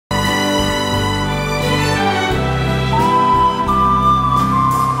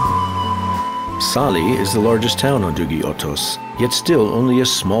Sali is the largest town on Dugi Otos, yet still only a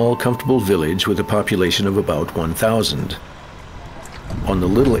small, comfortable village with a population of about 1,000. On the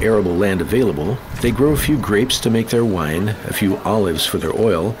little arable land available, they grow a few grapes to make their wine, a few olives for their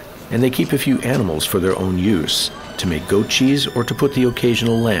oil, and they keep a few animals for their own use, to make goat cheese or to put the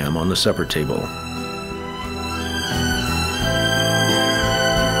occasional lamb on the supper table.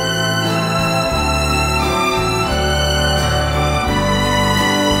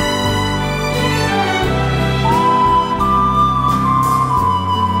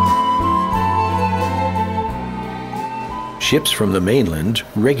 Ships from the mainland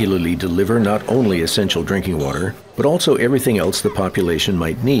regularly deliver not only essential drinking water, but also everything else the population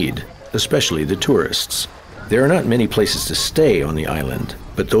might need, especially the tourists. There are not many places to stay on the island,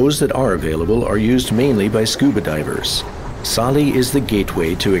 but those that are available are used mainly by scuba divers. Sali is the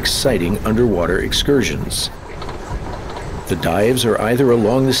gateway to exciting underwater excursions. The dives are either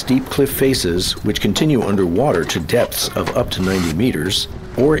along the steep cliff faces, which continue underwater to depths of up to 90 meters,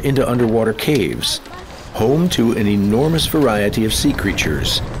 or into underwater caves, home to an enormous variety of sea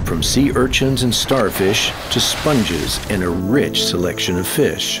creatures, from sea urchins and starfish to sponges and a rich selection of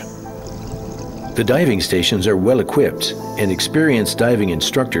fish. The diving stations are well equipped, and experienced diving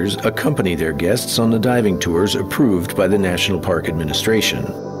instructors accompany their guests on the diving tours approved by the National Park Administration.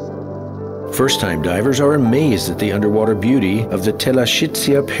 First-time divers are amazed at the underwater beauty of the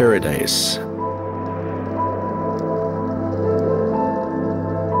Telashitsia paradise.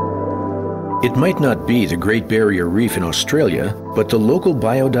 It might not be the Great Barrier Reef in Australia, but the local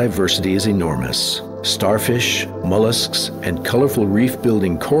biodiversity is enormous. Starfish, mollusks, and colorful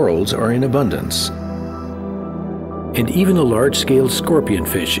reef-building corals are in abundance. And even a large-scale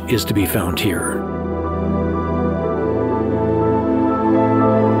scorpionfish is to be found here.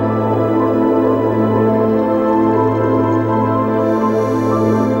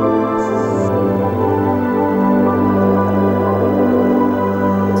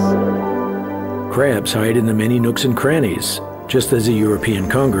 Crabs hide in the many nooks and crannies, just as the European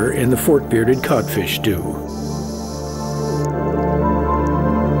conger and the fork-bearded codfish do.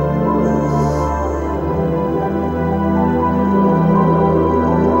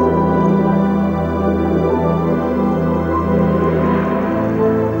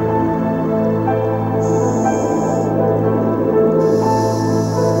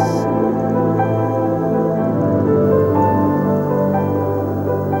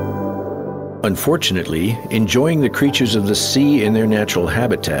 Unfortunately, enjoying the creatures of the sea in their natural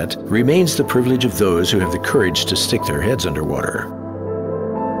habitat remains the privilege of those who have the courage to stick their heads underwater.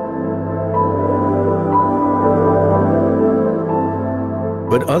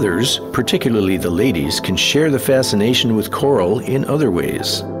 But others, particularly the ladies, can share the fascination with coral in other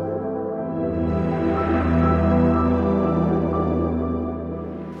ways.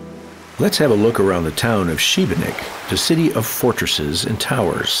 Let's have a look around the town of Šibenik, the city of fortresses and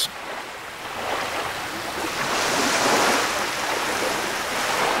towers.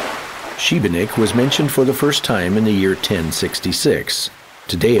 Šibenik was mentioned for the first time in the year 1066.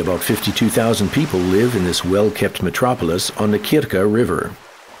 Today, about 52,000 people live in this well-kept metropolis on the Kirka River.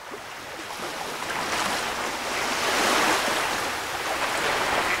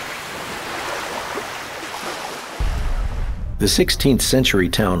 The 16th century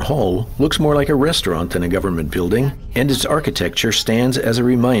town hall looks more like a restaurant than a government building, and its architecture stands as a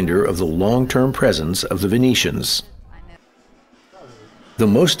reminder of the long-term presence of the Venetians. The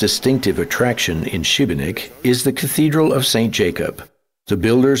most distinctive attraction in Šibenik is the Cathedral of St. Jacob. The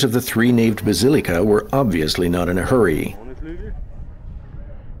builders of the three-naved basilica were obviously not in a hurry.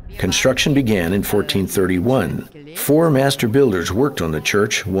 Construction began in 1431. 4 master builders worked on the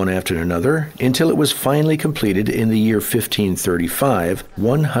church, one after another, until it was finally completed in the year 1535,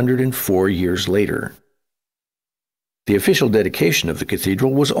 104 years later. The official dedication of the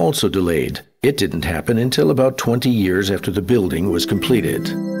cathedral was also delayed. It didn't happen until about 20 years after the building was completed.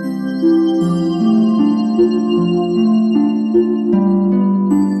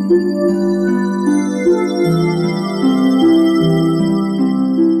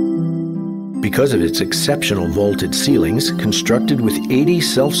 Because of its exceptional vaulted ceilings, constructed with 80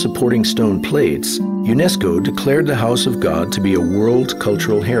 self-supporting stone plates, UNESCO declared the House of God to be a World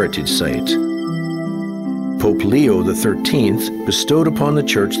Cultural Heritage Site. Pope Leo XIII bestowed upon the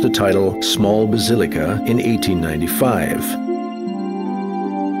church the title Small Basilica in 1895.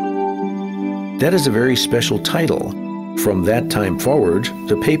 That is a very special title. From that time forward,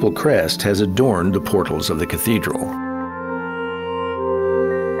 the papal crest has adorned the portals of the cathedral.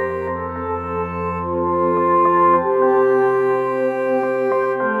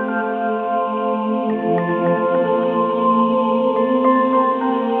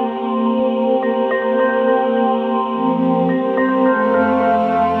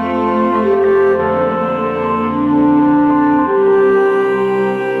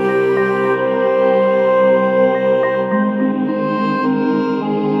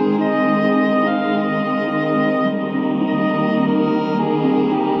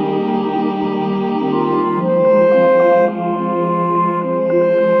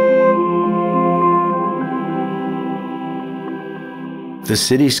 The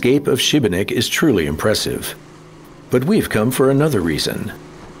cityscape of Šibenik is truly impressive. But we've come for another reason: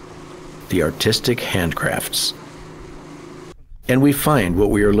 the artistic handcrafts. And we find what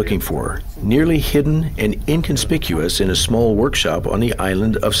we are looking for, nearly hidden and inconspicuous in a small workshop on the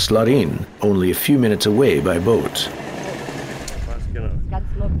island of Slarin, only a few minutes away by boat.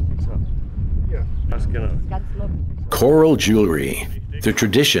 Coral jewelry. The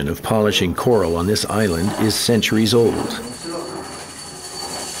tradition of polishing coral on this island is centuries old.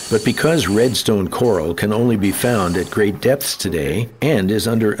 But because redstone coral can only be found at great depths today and is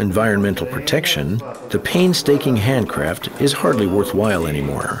under environmental protection, the painstaking handcraft is hardly worthwhile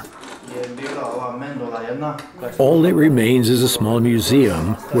anymore. All that remains is a small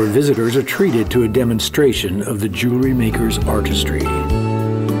museum where visitors are treated to a demonstration of the jewelry maker's artistry.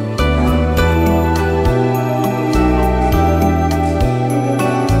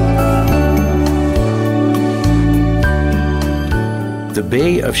 The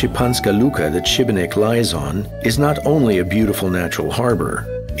Bay of Šipanska Luka that Šibenik lies on is not only a beautiful natural harbor,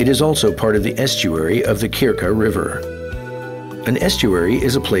 it is also part of the estuary of the Kirka River. An estuary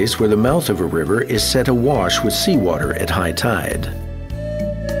is a place where the mouth of a river is set awash with seawater at high tide.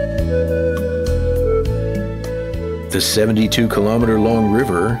 The 72-kilometer-long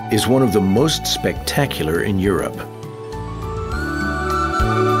river is one of the most spectacular in Europe.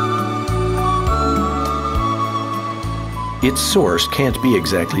 Its source can't be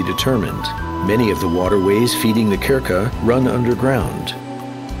exactly determined. Many of the waterways feeding the Kirka run underground.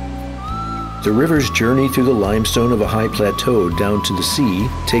 The river's journey through the limestone of a high plateau down to the sea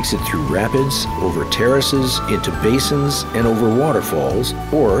takes it through rapids, over terraces, into basins, and over waterfalls,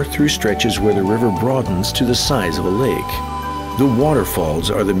 or through stretches where the river broadens to the size of a lake. The waterfalls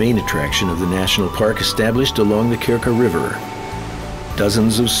are the main attraction of the national park established along the Kirka River.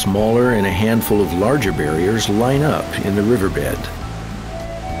 Dozens of smaller and a handful of larger barriers line up in the riverbed.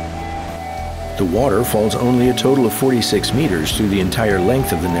 The water falls only a total of 46 meters through the entire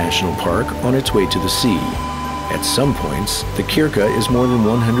length of the national park on its way to the sea. At some points, the Kirka is more than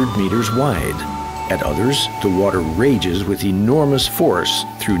 100 meters wide. At others, the water rages with enormous force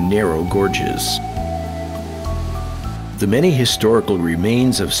through narrow gorges. The many historical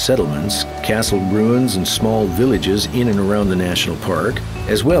remains of settlements, castle ruins, and small villages in and around the national park,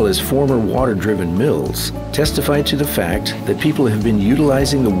 as well as former water-driven mills, testify to the fact that people have been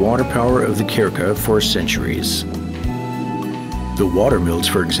utilizing the water power of the Kirka for centuries. The water mills,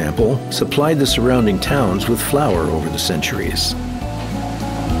 for example, supplied the surrounding towns with flour over the centuries.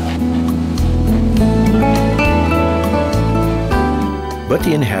 But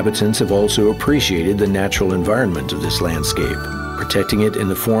the inhabitants have also appreciated the natural environment of this landscape. Protecting it in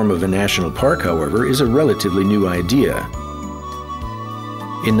the form of a national park, however, is a relatively new idea.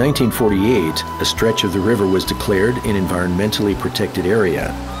 In 1948, a stretch of the river was declared an environmentally protected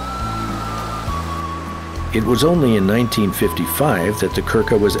area. It was only in 1955 that the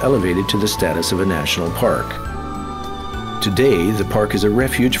Kirka was elevated to the status of a national park. Today, the park is a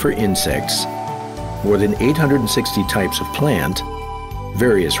refuge for insects, more than 860 types of plant,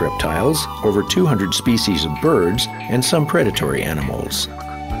 various reptiles, over 200 species of birds, and some predatory animals.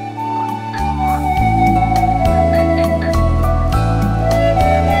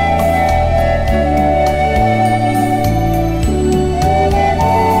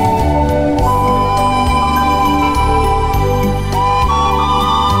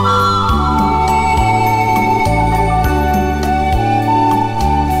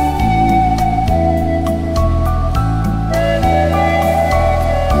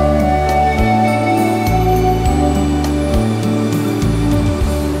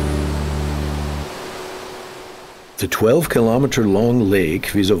 The 12-kilometer-long lake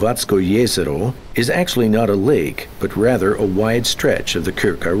Visovatsko Jezero is actually not a lake, but rather a wide stretch of the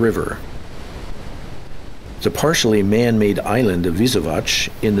Kirka River. The partially man-made island of Visovac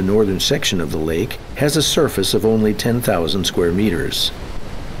in the northern section of the lake has a surface of only 10,000 square meters.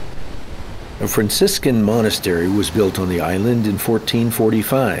 A Franciscan monastery was built on the island in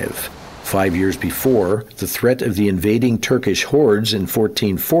 1445. 5 years before, the threat of the invading Turkish hordes in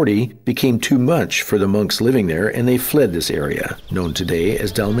 1440 became too much for the monks living there, and they fled this area, known today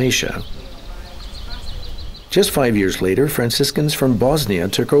as Dalmatia. Just 5 years later, Franciscans from Bosnia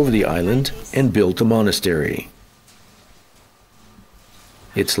took over the island and built a monastery.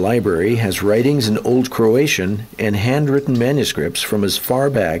 Its library has writings in Old Croatian and handwritten manuscripts from as far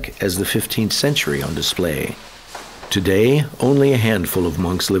back as the 15th century on display. Today, only a handful of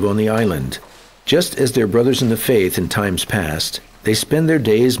monks live on the island. Just as their brothers in the faith in times past, they spend their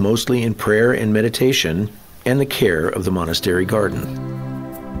days mostly in prayer and meditation and the care of the monastery garden.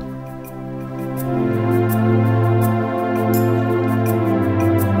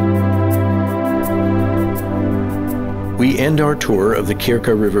 We end our tour of the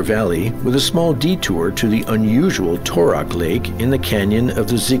Kirka River Valley with a small detour to the unusual Torak Lake in the canyon of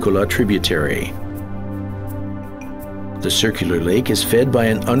the Zikola tributary. The circular lake is fed by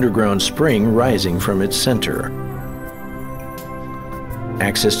an underground spring rising from its center.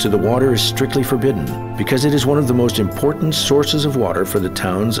 Access to the water is strictly forbidden because it is one of the most important sources of water for the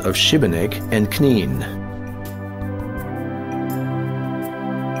towns of Šibenik and Knin.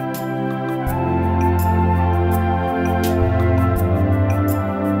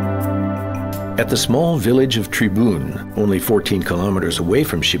 At the small village of Tribun, only 14 kilometers away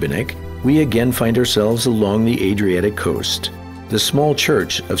from Šibenik, we again find ourselves along the Adriatic coast. The small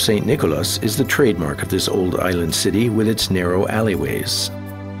church of St. Nicholas is the trademark of this old island city with its narrow alleyways.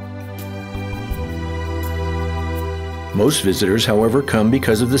 Most visitors, however, come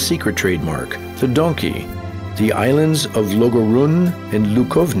because of the secret trademark, the donkey. The islands of Logorun and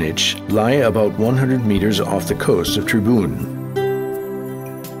Lukovnic lie about 100 meters off the coast of Tribun.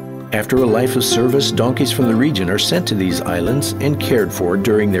 After a life of service, donkeys from the region are sent to these islands and cared for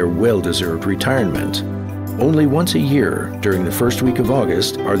during their well-deserved retirement. Only once a year, during the first week of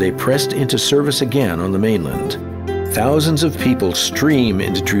August, are they pressed into service again on the mainland. Thousands of people stream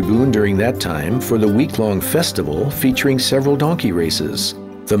into Tribun during that time for the week-long festival featuring several donkey races.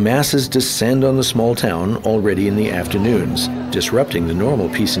 The masses descend on the small town already in the afternoons, disrupting the normal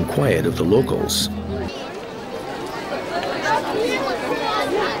peace and quiet of the locals.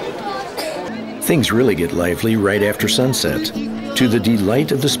 Things really get lively right after sunset. To the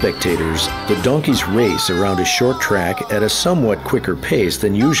delight of the spectators, the donkeys race around a short track at a somewhat quicker pace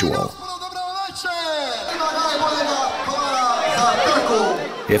than usual.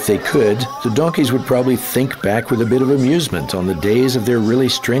 If they could, the donkeys would probably think back with a bit of amusement on the days of their really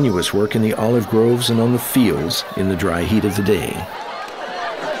strenuous work in the olive groves and on the fields in the dry heat of the day.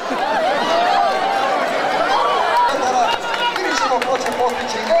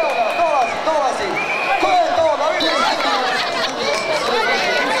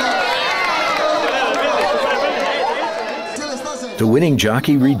 The winning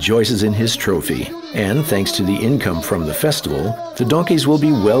jockey rejoices in his trophy, and thanks to the income from the festival, the donkeys will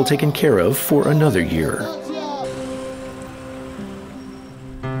be well taken care of for another year.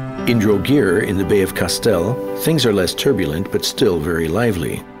 In Drogir, in the Bay of Kastel, things are less turbulent but still very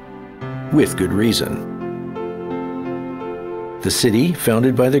lively, with good reason. The city,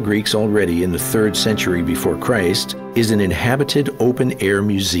 founded by the Greeks already in the 3rd century before Christ, is an inhabited open-air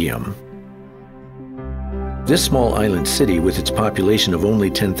museum. This small island city, with its population of only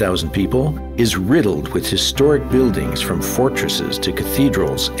 10,000 people, is riddled with historic buildings from fortresses to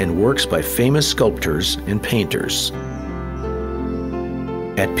cathedrals and works by famous sculptors and painters.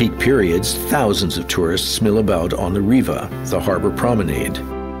 At peak periods, thousands of tourists mill about on the Riva, the harbor promenade.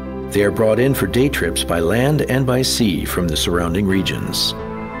 They are brought in for day trips by land and by sea from the surrounding regions.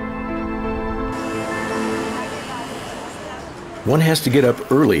 One has to get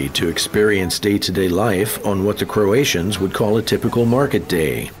up early to experience day-to-day life on what the Croatians would call a typical market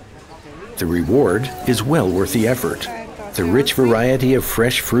day. The reward is well worth the effort. The rich variety of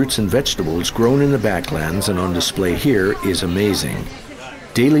fresh fruits and vegetables grown in the backlands and on display here is amazing.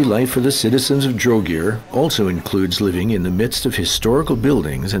 Daily life for the citizens of Drogir also includes living in the midst of historical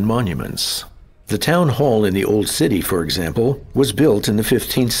buildings and monuments. The town hall in the old city, for example, was built in the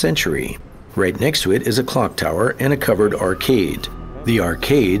 15th century. Right next to it is a clock tower and a covered arcade. The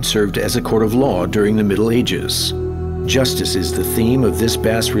arcade served as a court of law during the Middle Ages. Justice is the theme of this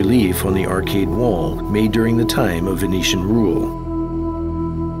bas-relief on the arcade wall, made during the time of Venetian rule.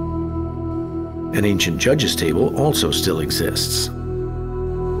 An ancient judge's table also still exists.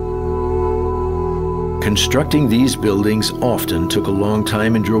 Constructing these buildings often took a long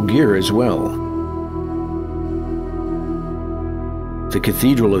time in Drogir as well. The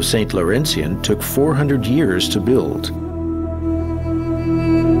Cathedral of St. Laurentian took 400 years to build.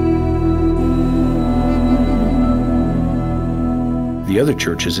 The other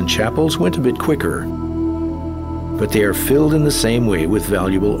churches and chapels went a bit quicker, but they are filled in the same way with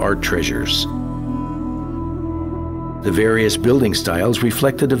valuable art treasures. The various building styles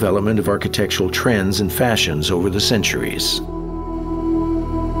reflect the development of architectural trends and fashions over the centuries.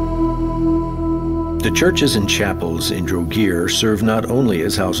 The churches and chapels in Drogir serve not only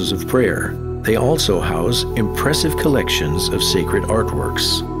as houses of prayer, they also house impressive collections of sacred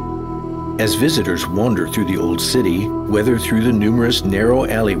artworks. As visitors wander through the old city, whether through the numerous narrow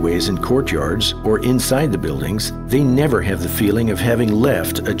alleyways and courtyards or inside the buildings, they never have the feeling of having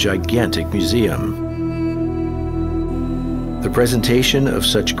left a gigantic museum. The presentation of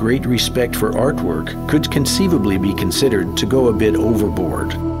such great respect for artwork could conceivably be considered to go a bit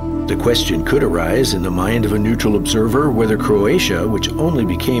overboard. The question could arise in the mind of a neutral observer whether Croatia, which only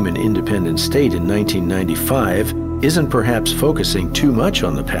became an independent state in 1995, isn't perhaps focusing too much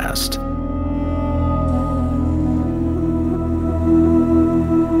on the past.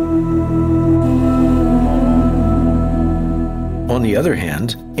 On the other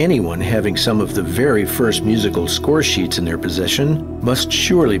hand, anyone having some of the very first musical score sheets in their possession must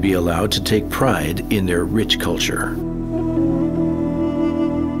surely be allowed to take pride in their rich culture.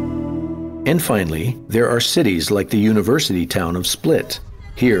 And finally, there are cities like the university town of Split.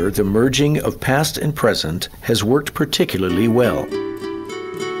 Here, the merging of past and present has worked particularly well.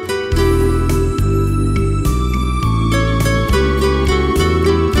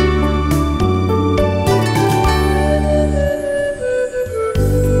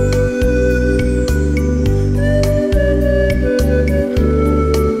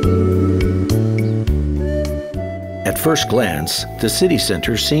 At first glance, the city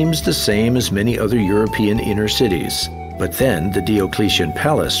center seems the same as many other European inner cities, but then the Diocletian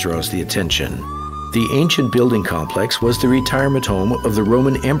Palace draws the attention. The ancient building complex was the retirement home of the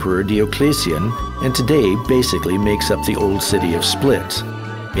Roman Emperor Diocletian, and today basically makes up the old city of Split.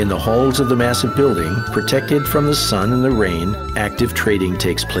 In the halls of the massive building, protected from the sun and the rain, active trading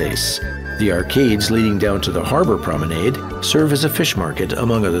takes place. The arcades leading down to the harbor promenade serve as a fish market,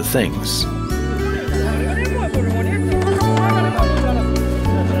 among other things.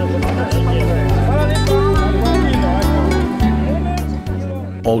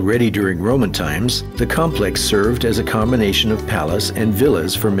 Already during Roman times, the complex served as a combination of palace and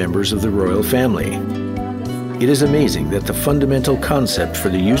villas for members of the royal family. It is amazing that the fundamental concept for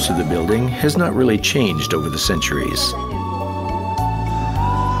the use of the building has not really changed over the centuries.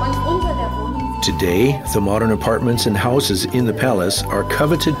 Today, the modern apartments and houses in the palace are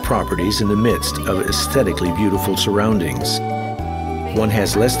coveted properties in the midst of aesthetically beautiful surroundings. One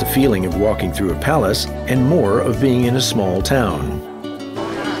has less the feeling of walking through a palace and more of being in a small town.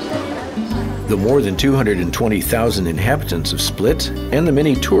 The more than 220,000 inhabitants of Split and the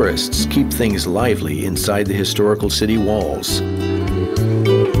many tourists keep things lively inside the historical city walls.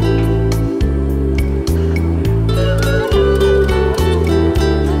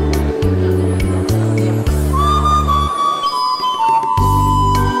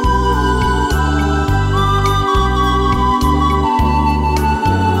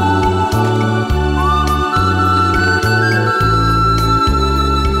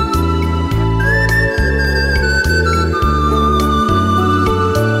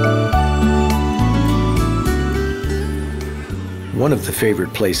 One of the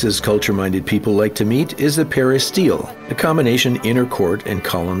favorite places culture-minded people like to meet is the Peristyle, a combination inner court and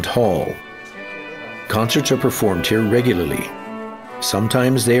columned hall. Concerts are performed here regularly.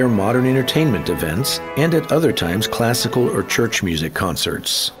 Sometimes they are modern entertainment events, and at other times classical or church music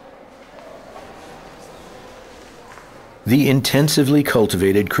concerts. The intensively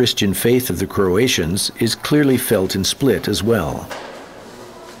cultivated Christian faith of the Croatians is clearly felt in Split as well.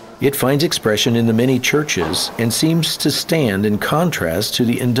 It finds expression in the many churches and seems to stand in contrast to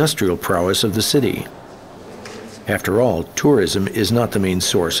the industrial prowess of the city. After all, tourism is not the main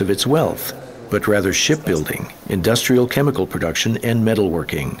source of its wealth, but rather shipbuilding, industrial chemical production, and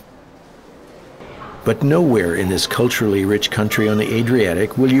metalworking. But nowhere in this culturally rich country on the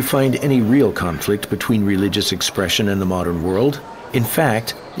Adriatic will you find any real conflict between religious expression and the modern world. In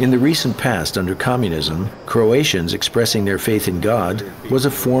fact, in the recent past under communism, Croatians expressing their faith in God was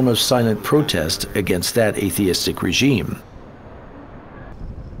a form of silent protest against that atheistic regime.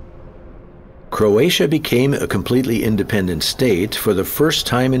 Croatia became a completely independent state for the first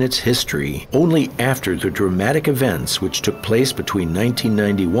time in its history only after the dramatic events which took place between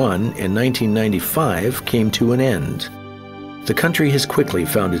 1991 and 1995 came to an end. The country has quickly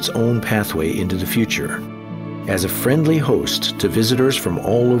found its own pathway into the future. As a friendly host to visitors from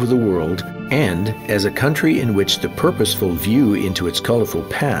all over the world, and as a country in which the purposeful view into its colorful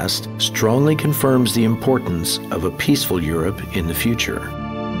past strongly confirms the importance of a peaceful Europe in the future.